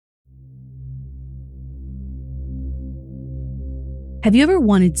Have you ever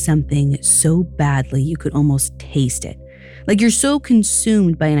wanted something so badly you could almost taste it? Like you're so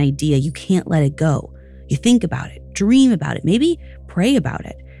consumed by an idea you can't let it go. You think about it, dream about it, maybe pray about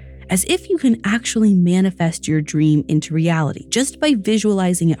it, as if you can actually manifest your dream into reality just by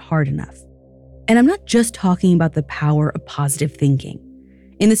visualizing it hard enough. And I'm not just talking about the power of positive thinking.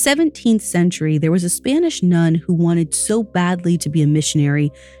 In the 17th century, there was a Spanish nun who wanted so badly to be a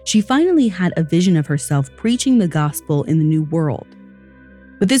missionary, she finally had a vision of herself preaching the gospel in the New World.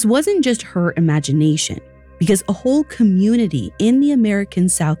 But this wasn't just her imagination, because a whole community in the American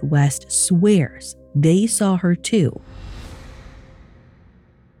Southwest swears they saw her too.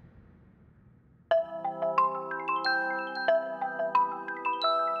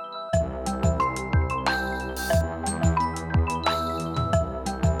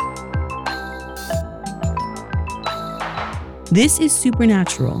 This is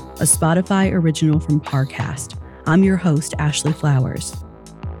Supernatural, a Spotify original from Parcast. I'm your host, Ashley Flowers.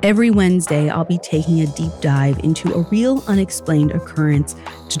 Every Wednesday, I'll be taking a deep dive into a real unexplained occurrence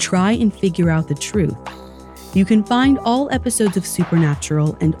to try and figure out the truth. You can find all episodes of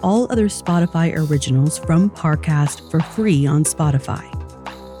Supernatural and all other Spotify originals from Parcast for free on Spotify.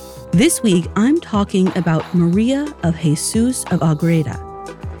 This week, I'm talking about Maria of Jesus of Agreda,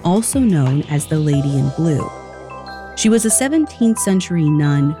 also known as the Lady in Blue. She was a 17th century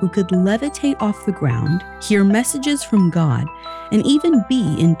nun who could levitate off the ground, hear messages from God, and even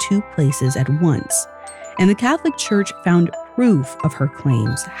be in two places at once. And the Catholic Church found proof of her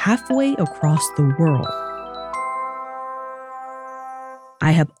claims halfway across the world.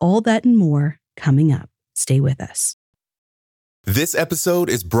 I have all that and more coming up. Stay with us. This episode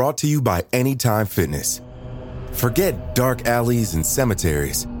is brought to you by Anytime Fitness. Forget dark alleys and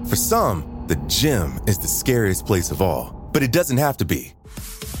cemeteries. For some, the gym is the scariest place of all, but it doesn't have to be.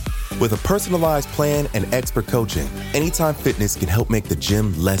 With a personalized plan and expert coaching, Anytime Fitness can help make the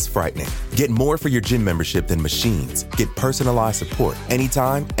gym less frightening. Get more for your gym membership than machines. Get personalized support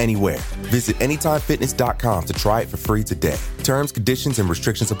anytime, anywhere. Visit AnytimeFitness.com to try it for free today. Terms, conditions, and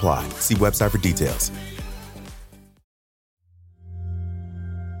restrictions apply. See website for details.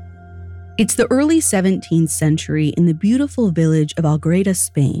 It's the early 17th century in the beautiful village of Agreda,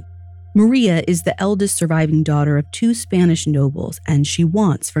 Spain. Maria is the eldest surviving daughter of two Spanish nobles, and she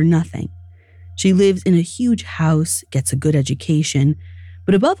wants for nothing. She lives in a huge house, gets a good education,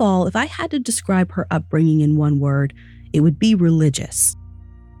 but above all, if I had to describe her upbringing in one word, it would be religious.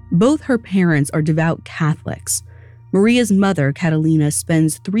 Both her parents are devout Catholics. Maria's mother, Catalina,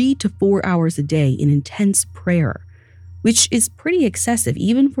 spends 3 to 4 hours a day in intense prayer, which is pretty excessive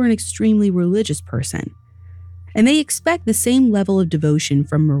even for an extremely religious person. And they expect the same level of devotion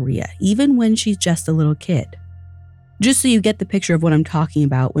from Maria, even when she's just a little kid. Just so you get the picture of what I'm talking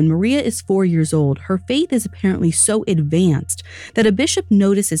about, when Maria is 4 years old, her faith is apparently so advanced that a bishop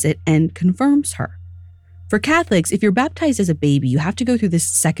notices it and confirms her. For Catholics, if you're baptized as a baby, you have to go through this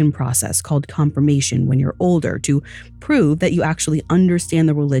second process called confirmation when you're older to prove that you actually understand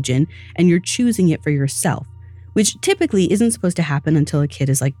the religion and you're choosing it for yourself, which typically isn't supposed to happen until a kid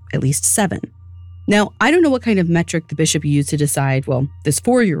is like at least 7. Now, I don't know what kind of metric the bishop used to decide, well, this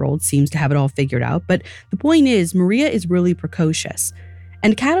 4-year-old seems to have it all figured out, but the point is, Maria is really precocious.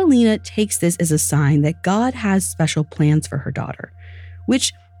 And Catalina takes this as a sign that God has special plans for her daughter,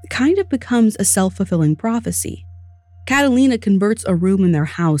 which kind of becomes a self-fulfilling prophecy. Catalina converts a room in their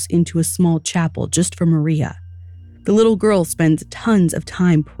house into a small chapel just for Maria. The little girl spends tons of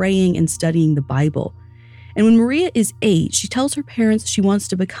time praying and studying the Bible. And when Maria is 8, she tells her parents she wants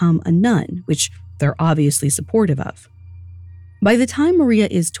to become a nun, which they're obviously supportive of. By the time Maria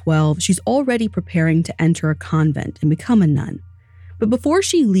is 12, she's already preparing to enter a convent and become a nun. But before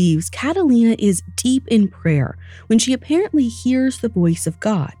she leaves, Catalina is deep in prayer when she apparently hears the voice of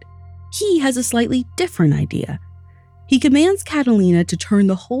God. He has a slightly different idea. He commands Catalina to turn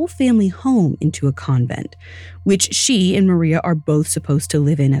the whole family home into a convent, which she and Maria are both supposed to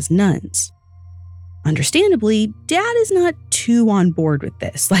live in as nuns. Understandably, Dad is not too on board with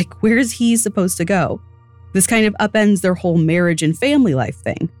this. Like, where is he supposed to go? This kind of upends their whole marriage and family life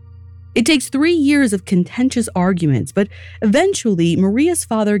thing. It takes 3 years of contentious arguments, but eventually Maria's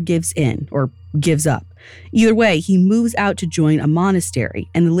father gives in, or gives up. Either way, he moves out to join a monastery,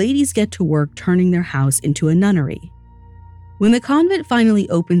 and the ladies get to work turning their house into a nunnery. When the convent finally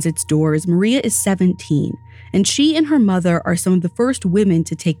opens its doors, Maria is 17, and she and her mother are some of the first women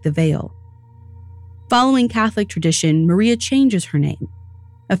to take the veil. Following Catholic tradition, Maria changes her name,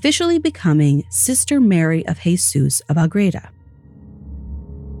 officially becoming Sister Mary of Jesus of Agreda.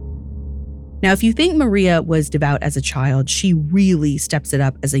 Now, if you think Maria was devout as a child, she really steps it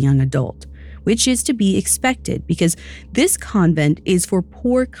up as a young adult. which is to be expected because this convent is for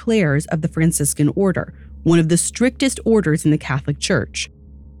poor Clares of the Franciscan order, one of the strictest orders in the Catholic Church.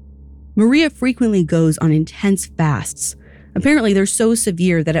 Maria frequently goes on intense fasts. Apparently, they're so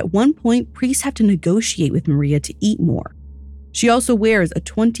severe that at one point, priests have to negotiate with Maria to eat more. She also wears a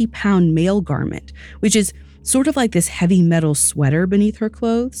 20-pound mail garment, which is sort of like this heavy metal sweater beneath her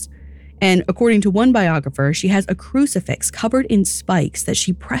clothes. And according to one biographer, she has a crucifix covered in spikes that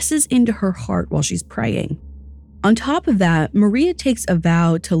she presses into her heart while she's praying. On top of that, Maria takes a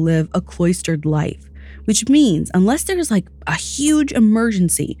vow to live a cloistered life, which means unless there's like a huge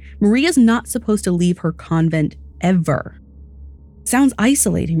emergency, Maria's not supposed to leave her convent ever. Sounds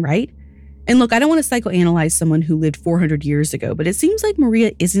isolating, right? And look, I don't want to psychoanalyze someone who lived 400 years ago, but it seems like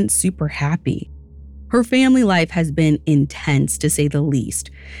Maria isn't super happy. Her family life has been intense, to say the least,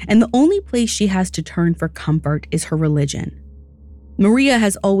 and the only place she has to turn for comfort is her religion. Maria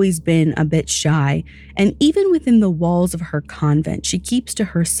has always been a bit shy, and even within the walls of her convent, she keeps to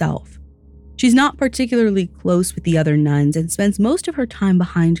herself. She's not particularly close with the other nuns and spends most of her time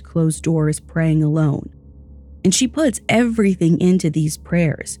behind closed doors praying alone. And she puts everything into these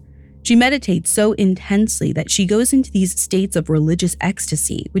prayers. She meditates so intensely that she goes into these states of religious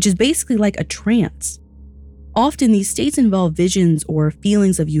ecstasy, which is basically like a trance. Often these states involve visions or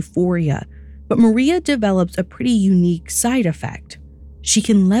feelings of euphoria, but Maria develops a pretty unique side effect. She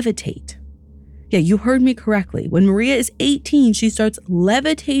can levitate. Yeah, you heard me correctly. When Maria is 18, she starts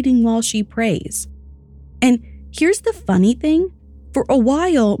levitating while she prays. And here's the funny thing. For a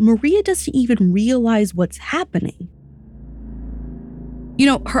while, Maria doesn't even realize what's happening. You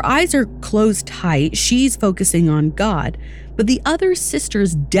know, her eyes are closed tight. She's focusing on God, but the other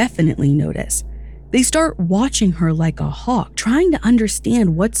sisters definitely notice. They start watching her like a hawk, trying to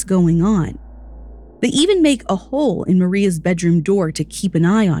understand what's going on. They even make a hole in Maria's bedroom door to keep an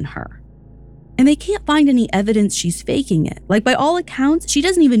eye on her. And they can't find any evidence she's faking it. Like, by all accounts, she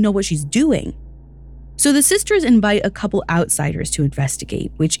doesn't even know what she's doing. So the sisters invite a couple outsiders to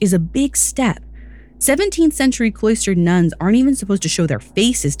investigate, which is a big step. 17th century cloistered nuns aren't even supposed to show their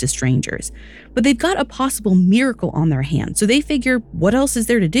faces to strangers, but they've got a possible miracle on their hands, so they figure, what else is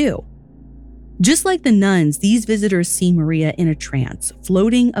there to do? Just like the nuns, these visitors see Maria in a trance,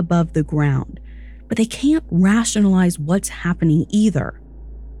 floating above the ground, but they can't rationalize what's happening either.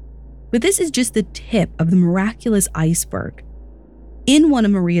 But this is just the tip of the miraculous iceberg. In one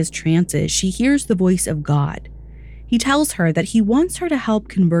of Maria's trances, she hears the voice of God. He tells her that he wants her to help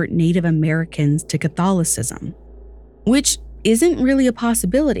convert Native Americans to Catholicism, which isn't really a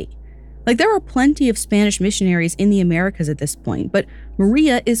possibility. Like, there are plenty of Spanish missionaries in the Americas at this point, but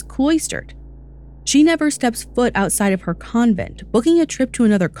Maria is cloistered. She never steps foot outside of her convent. Booking a trip to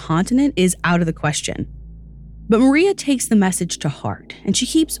another continent is out of the question. But Maria takes the message to heart, and she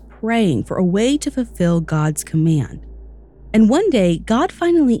keeps praying for a way to fulfill God's command. And one day, God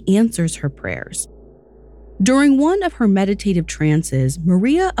finally answers her prayers. During one of her meditative trances,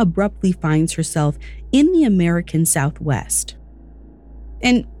 Maria abruptly finds herself in the American Southwest.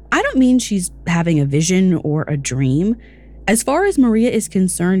 And I don't mean she's having a vision or a dream. As far as Maria is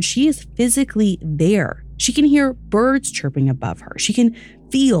concerned, she is physically there. She can hear birds chirping above her. She can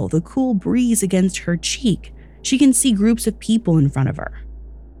feel the cool breeze against her cheek. She can see groups of people in front of her.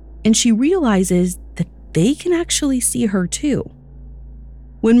 And she realizes that they can actually see her too.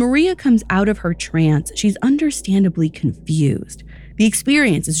 When Maria comes out of her trance, she's understandably confused. The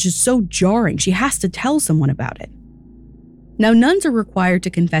experience is just so jarring, she has to tell someone about it. Now, nuns are required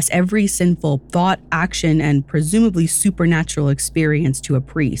to confess every sinful thought, action, and presumably supernatural experience to a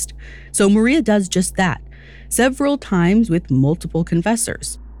priest. So Maria does just that, several times with multiple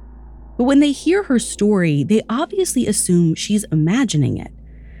confessors. But when they hear her story, they obviously assume she's imagining it.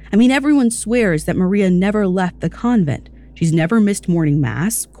 I mean, everyone swears that Maria never left the convent. She's never missed morning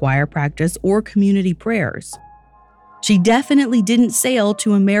mass, choir practice, or community prayers. She definitely didn't sail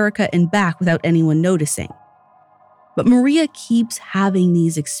to America and back without anyone noticing. But Maria keeps having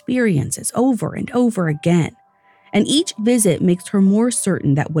these experiences over and over again, and each visit makes her more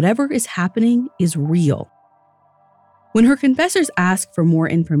certain that whatever is happening is real. When her confessors ask for more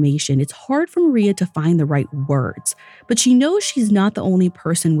information, it's hard for Maria to find the right words, but she knows she's not the only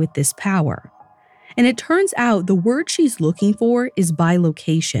person with this power. And it turns out the word she's looking for is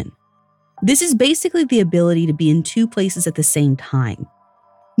bilocation. This is basically the ability to be in two places at the same time.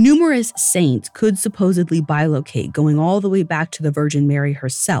 Numerous saints could supposedly bilocate, going all the way back to the Virgin Mary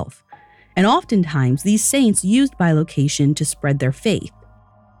herself, and oftentimes these saints used bilocation to spread their faith.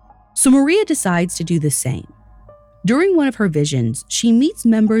 So Maria decides to do the same. During one of her visions, she meets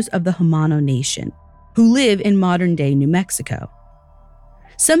members of the Jumano Nation, who live in modern-day New Mexico.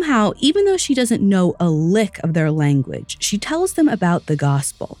 Somehow, even though she doesn't know a lick of their language, she tells them about the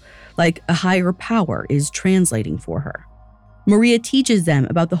gospel, like a higher power is translating for her. Maria teaches them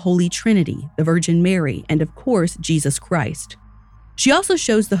about the Holy Trinity, the Virgin Mary, and of course, Jesus Christ. She also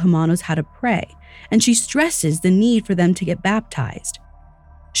shows the Humanos how to pray, and she stresses the need for them to get baptized.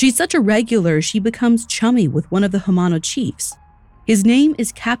 She's such a regular, she becomes chummy with one of the Humano chiefs. His name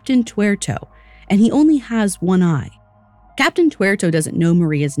is Captain Tuerto, and he only has one eye. Captain Tuerto doesn't know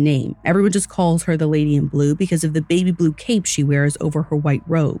Maria's name. Everyone just calls her the Lady in Blue because of the baby blue cape she wears over her white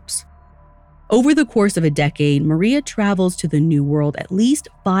robes. Over the course of a decade, Maria travels to the New World at least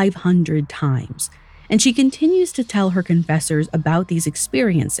 500 times, and she continues to tell her confessors about these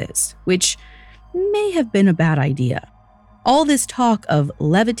experiences, which may have been a bad idea. All this talk of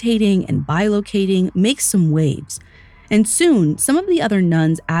levitating and bilocating makes some waves, and soon some of the other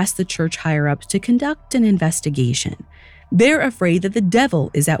nuns ask the church higher-ups to conduct an investigation. They're afraid that the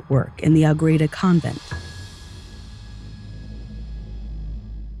devil is at work in the Agreda convent.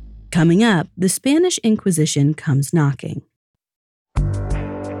 Coming up, the Spanish Inquisition comes knocking.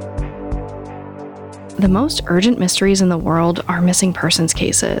 The most urgent mysteries in the world are missing persons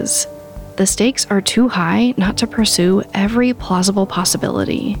cases. The stakes are too high not to pursue every plausible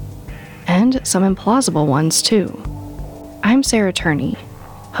possibility, and some implausible ones too. I'm Sarah Turney,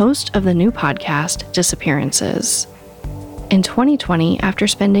 host of the new podcast, Disappearances. In 2020, after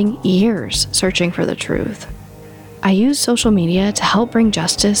spending years searching for the truth, I used social media to help bring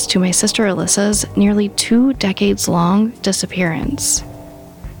justice to my sister Alyssa's nearly 2 decades-long disappearance.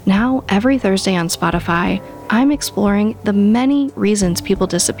 Now, every Thursday on Spotify, I'm exploring the many reasons people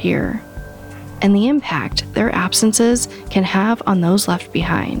disappear and the impact their absences can have on those left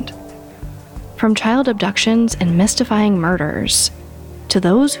behind. From child abductions and mystifying murders to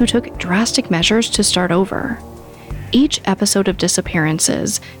those who took drastic measures to start over, each episode of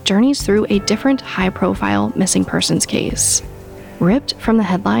Disappearances journeys through a different high-profile missing persons case, ripped from the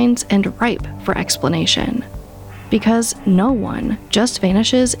headlines and ripe for explanation. Because no one just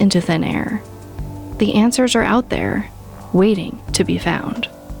vanishes into thin air. The answers are out there, waiting to be found.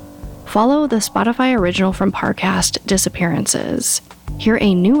 Follow the Spotify original from Parcast, Disappearances. Hear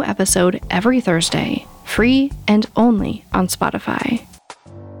a new episode every Thursday, free and only on Spotify.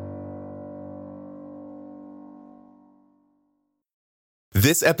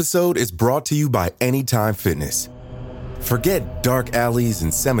 This episode is brought to you by Anytime Fitness. Forget dark alleys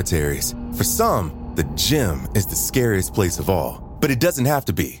and cemeteries. For some, the gym is the scariest place of all, but it doesn't have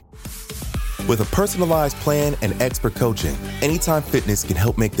to be. With a personalized plan and expert coaching, Anytime Fitness can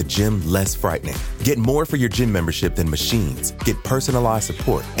help make the gym less frightening. Get more for your gym membership than machines. Get personalized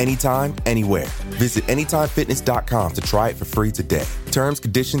support anytime, anywhere. Visit AnytimeFitness.com to try it for free today. Terms,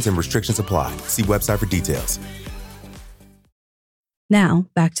 conditions, and restrictions apply. See website for details. Now,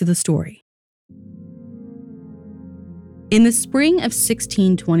 back to the story. In the spring of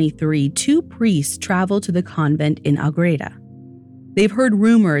 1623, 2 priests traveled to the convent in Agreda. They've heard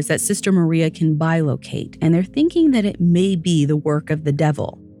rumors that Sister Maria can bilocate, and they're thinking that it may be the work of the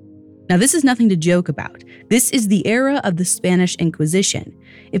devil. Now, this is nothing to joke about. This is the era of the Spanish Inquisition.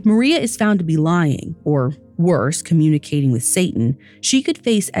 If Maria is found to be lying, or worse, communicating with Satan, she could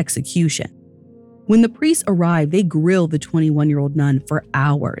face execution. When the priests arrive, they grill the 21-year-old nun for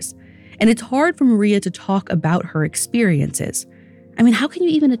hours. And it's hard for Maria to talk about her experiences. I mean, how can you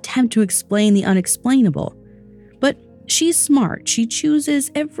even attempt to explain the unexplainable? But she's smart. She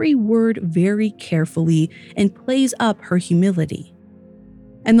chooses every word very carefully and plays up her humility.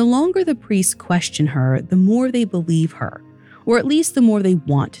 And the longer the priests question her, the more they believe her, or at least the more they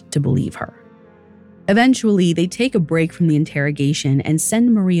want to believe her. Eventually, they take a break from the interrogation and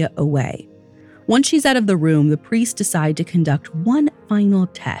send Maria away. Once she's out of the room, the priests decide to conduct one final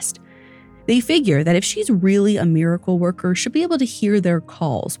test. They figure that if she's really a miracle worker, she'll be able to hear their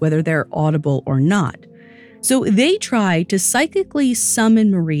calls, whether they're audible or not. So they try to psychically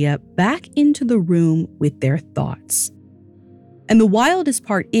summon Maria back into the room with their thoughts. And the wildest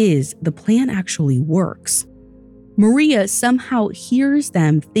part is, the plan actually works. Maria somehow hears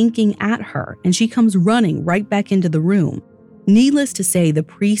them thinking at her, and she comes running right back into the room. Needless to say, the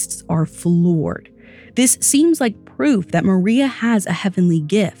priests are floored. This seems like proof that Maria has a heavenly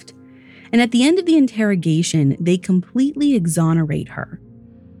gift. And at the end of the interrogation, they completely exonerate her.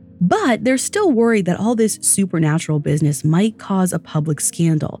 But they're still worried that all this supernatural business might cause a public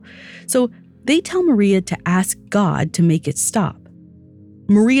scandal. So they tell Maria to ask God to make it stop.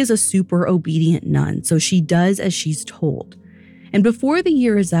 Maria's a super obedient nun, so she does as she's told. And before the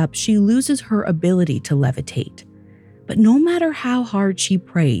year is up, she loses her ability to levitate. But no matter how hard she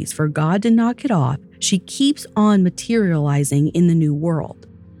prays for God to knock it off, she keeps on materializing in the New World.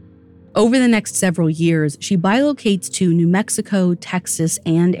 Over the next several years, she bilocates to New Mexico, Texas,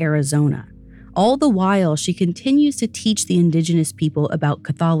 and Arizona. All the while, she continues to teach the indigenous people about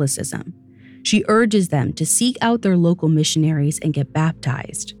Catholicism. She urges them to seek out their local missionaries and get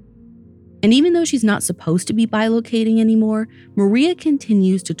baptized. And even though she's not supposed to be bilocating anymore, Maria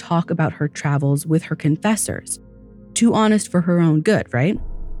continues to talk about her travels with her confessors. Too honest for her own good, right?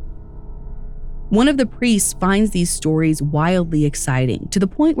 One of the priests finds these stories wildly exciting, to the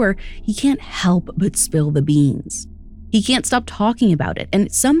point where he can't help but spill the beans. He can't stop talking about it,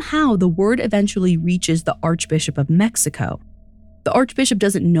 and somehow the word eventually reaches the Archbishop of Mexico. The Archbishop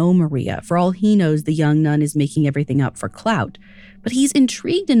doesn't know Maria. For all he knows, the young nun is making everything up for clout, but he's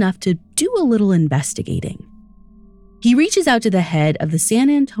intrigued enough to do a little investigating. He reaches out to the head of the San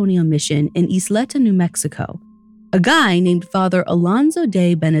Antonio Mission in Isleta, New Mexico, a guy named Father Alonso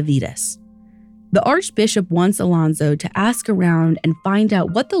de Benavides. The Archbishop wants Alonso to ask around and find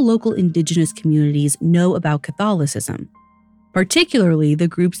out what the local indigenous communities know about Catholicism, particularly the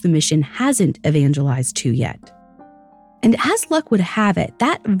groups the mission hasn't evangelized to yet. And as luck would have it,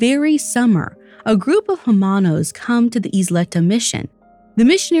 that very summer, a group of Hermanos come to the Isleta mission. The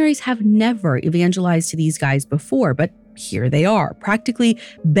missionaries have never evangelized to these guys before, but here they are, practically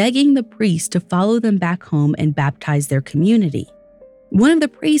begging the priest to follow them back home and baptize their community. One of the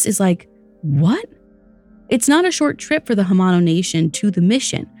priests is like, "What?" It's not a short trip for the Hermano Nation to the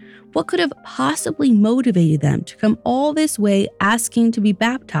mission. What could have possibly motivated them to come all this way asking to be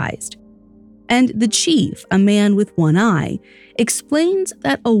baptized? And the chief, a man with one eye, explains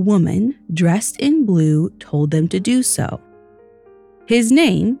that a woman dressed in blue told them to do so. His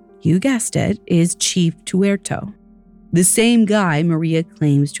name, you guessed it, is Chief Tuerto, the same guy Maria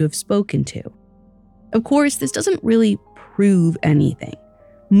claims to have spoken to. Of course, this doesn't really prove anything.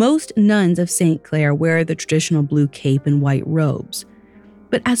 Most nuns of St. Clare wear the traditional blue cape and white robes.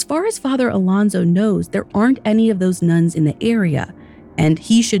 But as far as Father Alonso knows, there aren't any of those nuns in the area, and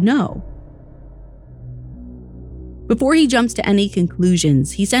he should know. Before he jumps to any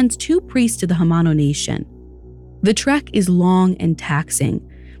conclusions, he sends 2 priests to the Hermano Nation. The trek is long and taxing,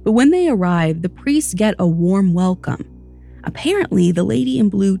 but when they arrive, the priests get a warm welcome. Apparently, the lady in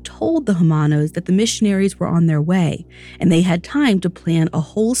blue told the Hermanos that the missionaries were on their way, and they had time to plan a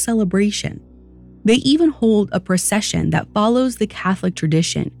whole celebration. They even hold a procession that follows the Catholic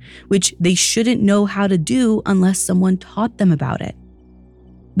tradition, which they shouldn't know how to do unless someone taught them about it.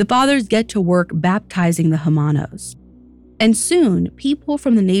 The fathers get to work baptizing the Hermanos. And soon, people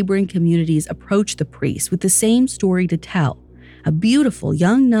from the neighboring communities approach the priests with the same story to tell. A beautiful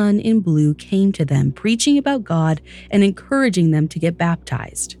young nun in blue came to them, preaching about God and encouraging them to get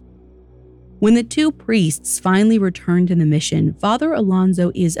baptized. When the 2 priests finally return to the mission, Father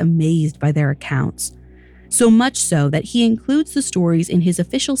Alonso is amazed by their accounts. So much so that he includes the stories in his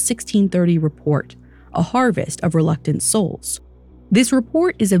official 1630 report, A Harvest of Reluctant Souls. This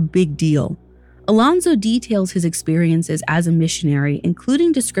report is a big deal. Alonso details his experiences as a missionary,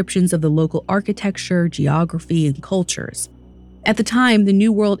 including descriptions of the local architecture, geography, and cultures. At the time, the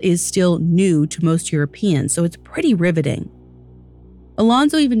New World is still new to most Europeans, so it's pretty riveting.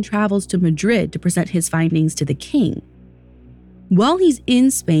 Alonso even travels to Madrid to present his findings to the king. While he's in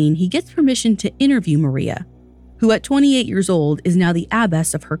Spain, he gets permission to interview Maria, who at 28 years old is now the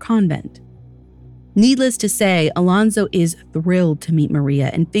abbess of her convent. Needless to say, Alonso is thrilled to meet Maria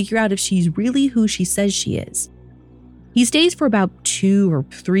and figure out if she's really who she says she is. He stays for about 2 or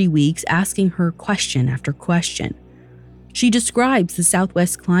 3 weeks, asking her question after question. She describes the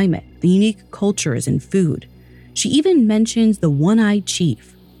Southwest climate, the unique cultures and food. She even mentions the one-eyed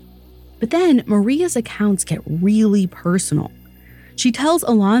chief. But then Maria's accounts get really personal. She tells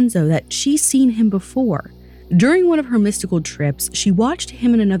Alonso that she's seen him before. During one of her mystical trips, she watched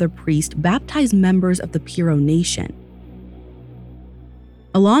him and another priest baptize members of the Piro Nation.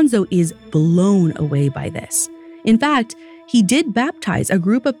 Alonso is blown away by this. In fact, he did baptize a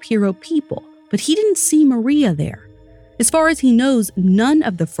group of Piro people, but he didn't see Maria there. As far as he knows, none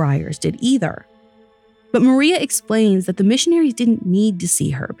of the friars did either. But Maria explains that the missionaries didn't need to see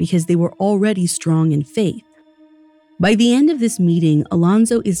her because they were already strong in faith. By the end of this meeting,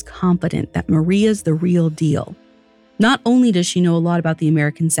 Alonso is confident that Maria's the real deal. Not only does she know a lot about the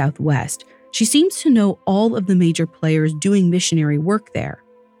American Southwest, she seems to know all of the major players doing missionary work there.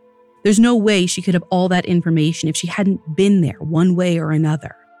 There's no way she could have all that information if she hadn't been there one way or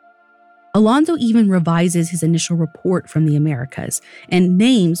another. Alonso even revises his initial report from the Americas and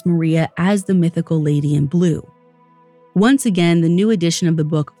names Maria as the mythical Lady in Blue. Once again, the new edition of the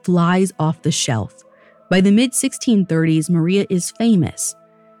book flies off the shelf. By the mid-1630s, Maria is famous.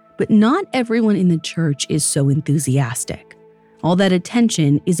 But not everyone in the church is so enthusiastic. All that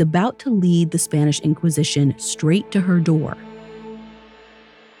attention is about to lead the Spanish Inquisition straight to her door.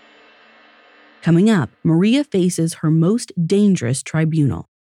 Coming up, Maria faces her most dangerous tribunal.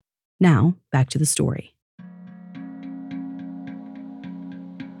 Now, back to the story.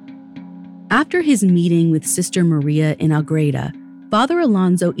 After his meeting with Sister Maria in Agreda, Father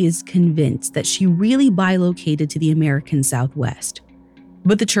Alonso is convinced that she really bilocated to the American Southwest.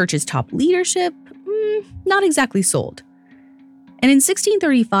 But the church's top leadership, not exactly sold. And in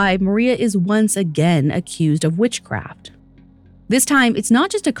 1635, Maria is once again accused of witchcraft. This time, it's not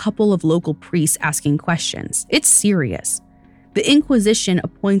just a couple of local priests asking questions. It's serious. The Inquisition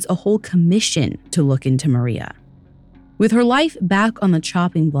appoints a whole commission to look into Maria. With her life back on the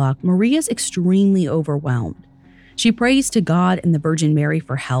chopping block, Maria's extremely overwhelmed. She prays to God and the Virgin Mary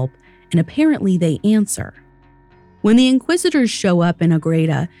for help, and apparently they answer. When the inquisitors show up in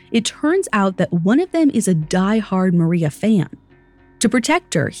Agreda, it turns out that one of them is a die-hard Maria fan. To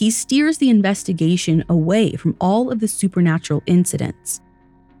protect her, he steers the investigation away from all of the supernatural incidents.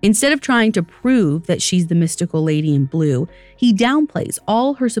 Instead of trying to prove that she's the mystical lady in blue, he downplays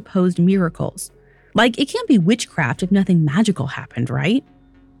all her supposed miracles. Like, it can't be witchcraft if nothing magical happened, right?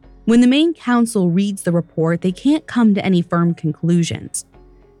 When the main council reads the report, they can't come to any firm conclusions.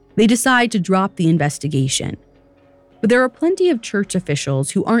 They decide to drop the investigation. But there are plenty of church officials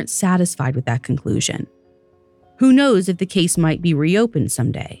who aren't satisfied with that conclusion. Who knows if the case might be reopened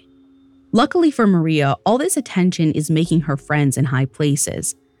someday? Luckily for Maria, all this attention is making her friends in high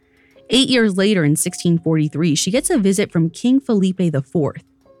places. 8 years later, in 1643, she gets a visit from King Felipe IV.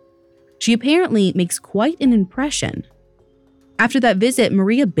 She apparently makes quite an impression. After that visit,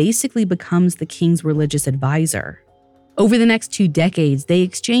 Maria basically becomes the king's religious advisor. Over the next 2 decades, they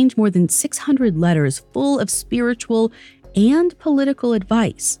exchange more than 600 letters full of spiritual and political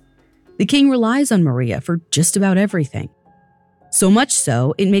advice. The king relies on Maria for just about everything. So much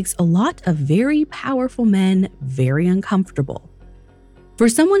so, it makes a lot of very powerful men very uncomfortable. For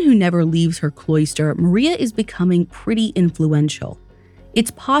someone who never leaves her cloister, Maria is becoming pretty influential.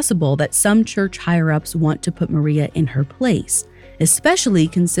 It's possible that some church higher-ups want to put Maria in her place, especially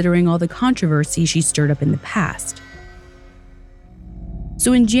considering all the controversy she stirred up in the past.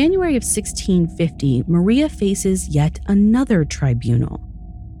 So in January of 1650, Maria faces yet another tribunal.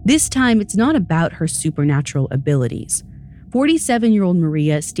 This time, it's not about her supernatural abilities. 47-year-old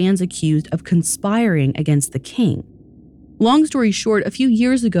Maria stands accused of conspiring against the king. Long story short, a few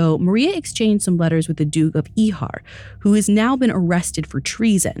years ago, Maria exchanged some letters with the Duke of Híjar, who has now been arrested for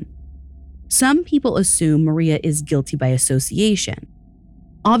treason. Some people assume Maria is guilty by association.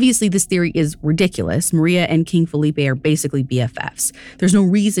 Obviously, this theory is ridiculous. Maria and King Felipe are basically BFFs. There's no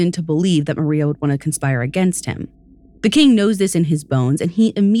reason to believe that Maria would want to conspire against him. The king knows this in his bones, and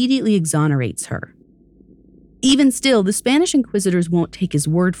he immediately exonerates her. Even still, the Spanish inquisitors won't take his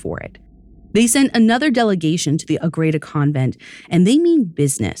word for it. They send another delegation to the Agreda convent, and they mean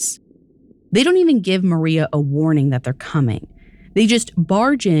business. They don't even give Maria a warning that they're coming. They just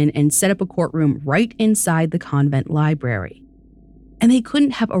barge in and set up a courtroom right inside the convent library. And they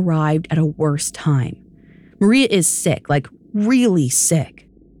couldn't have arrived at a worse time. Maria is sick, like really sick.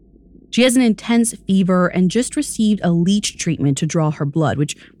 She has an intense fever and just received a leech treatment to draw her blood,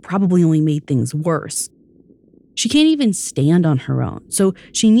 which probably only made things worse. She can't even stand on her own, so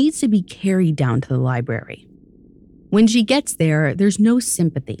she needs to be carried down to the library. When she gets there, there's no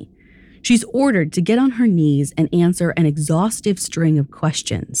sympathy. She's ordered to get on her knees and answer an exhaustive string of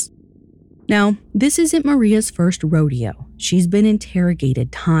questions. Now, this isn't Maria's first rodeo. She's been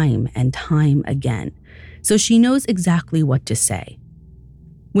interrogated time and time again, so she knows exactly what to say.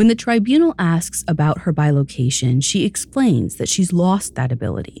 When the tribunal asks about her bilocation, she explains that she's lost that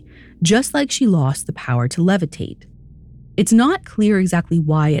ability, just like she lost the power to levitate. It's not clear exactly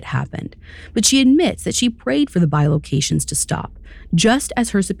why it happened, but she admits that she prayed for the bilocations to stop, just as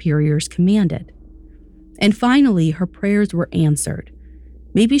her superiors commanded. And finally, her prayers were answered.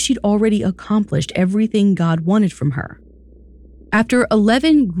 Maybe she'd already accomplished everything God wanted from her. After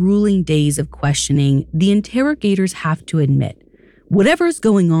 11 grueling days of questioning, the interrogators have to admit, whatever's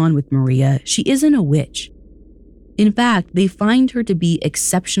going on with Maria, she isn't a witch. In fact, they find her to be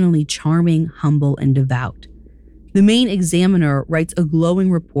exceptionally charming, humble, and devout. The main examiner writes a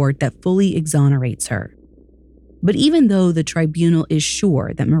glowing report that fully exonerates her. But even though the tribunal is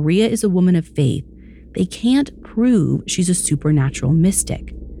sure that Maria is a woman of faith, they can't prove she's a supernatural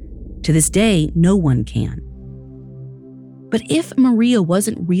mystic. To this day, no one can. But if Maria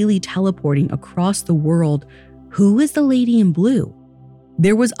wasn't really teleporting across the world, who is the lady in blue?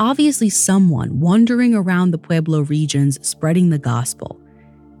 There was obviously someone wandering around the Pueblo regions spreading the gospel.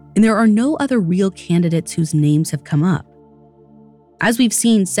 and there are no other real candidates whose names have come up. As we've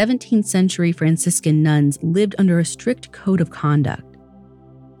seen, 17th century Franciscan nuns lived under a strict code of conduct.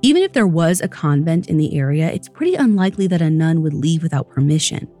 Even if there was a convent in the area, it's pretty unlikely that a nun would leave without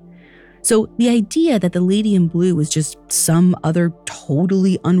permission. So the idea that the Lady in Blue was just some other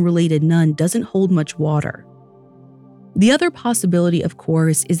totally unrelated nun doesn't hold much water. The other possibility, of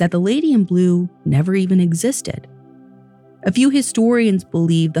course, is that the Lady in Blue never even existed. A few historians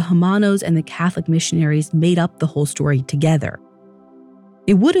believe the Germanos and the Catholic missionaries made up the whole story together.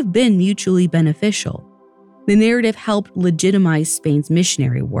 It would have been mutually beneficial. The narrative helped legitimize Spain's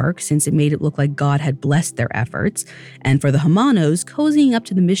missionary work since it made it look like God had blessed their efforts, and for the Germanos, cozying up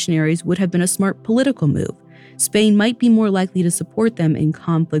to the missionaries would have been a smart political move. Spain might be more likely to support them in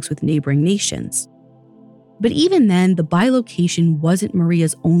conflicts with neighboring nations. But even then, the bilocation wasn't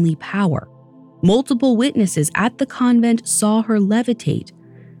Maria's only power. Multiple witnesses at the convent saw her levitate.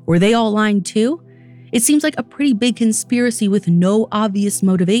 Were they all lying too? It seems like a pretty big conspiracy with no obvious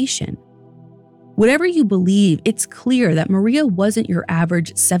motivation. Whatever you believe, it's clear that Maria wasn't your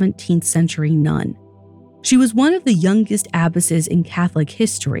average 17th century nun. She was one of the youngest abbesses in Catholic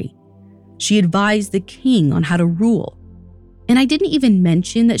history. She advised the king on how to rule. And I didn't even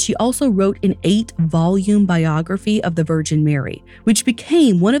mention that she also wrote an 8-volume biography of the Virgin Mary, which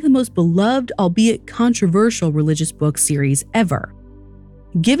became one of the most beloved, albeit controversial, religious book series ever.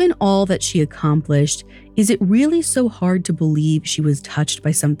 Given all that she accomplished, is it really so hard to believe she was touched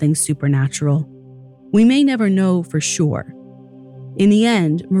by something supernatural? We may never know for sure. In the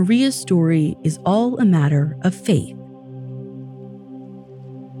end, Maria's story is all a matter of faith.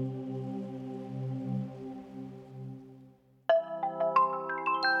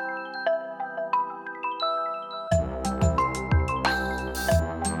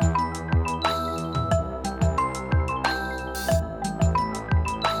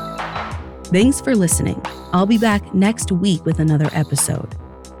 Thanks for listening. I'll be back next week with another episode.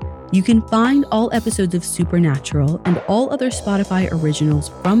 You can find all episodes of Supernatural and all other Spotify originals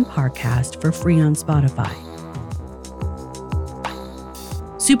from Parcast for free on Spotify.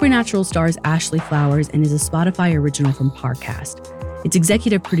 Supernatural stars Ashley Flowers and is a Spotify original from Parcast. It's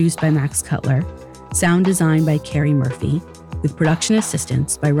executive produced by Max Cutler, sound designed by Carrie Murphy, with production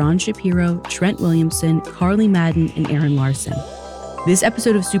assistance by Ron Shapiro, Trent Williamson, Carly Madden, and Aaron Larson. This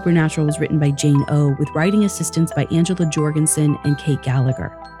episode of Supernatural was written by Jane O, with writing assistance by Angela Jorgensen and Kate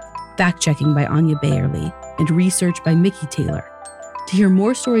Gallagher, fact-checking by Anya Bayerly, and research by Mickey Taylor. To hear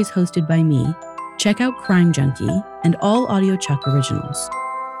more stories hosted by me, check out Crime Junkie and all Audio Chuck originals.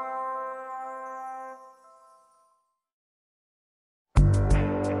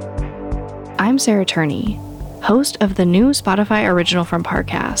 I'm Sarah Turney, host of the new Spotify original from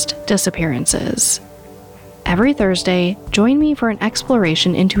Parcast, Disappearances. Every Thursday, join me for an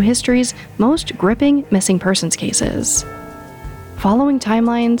exploration into history's most gripping missing persons cases. Following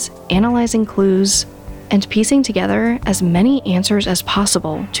timelines, analyzing clues, and piecing together as many answers as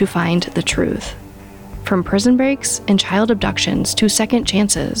possible to find the truth. From prison breaks and child abductions to second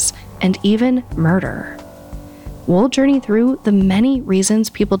chances, and even murder. We'll journey through the many reasons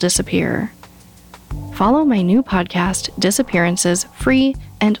people disappear. Follow my new podcast, Disappearances, free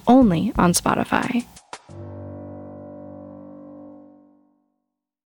and only on Spotify.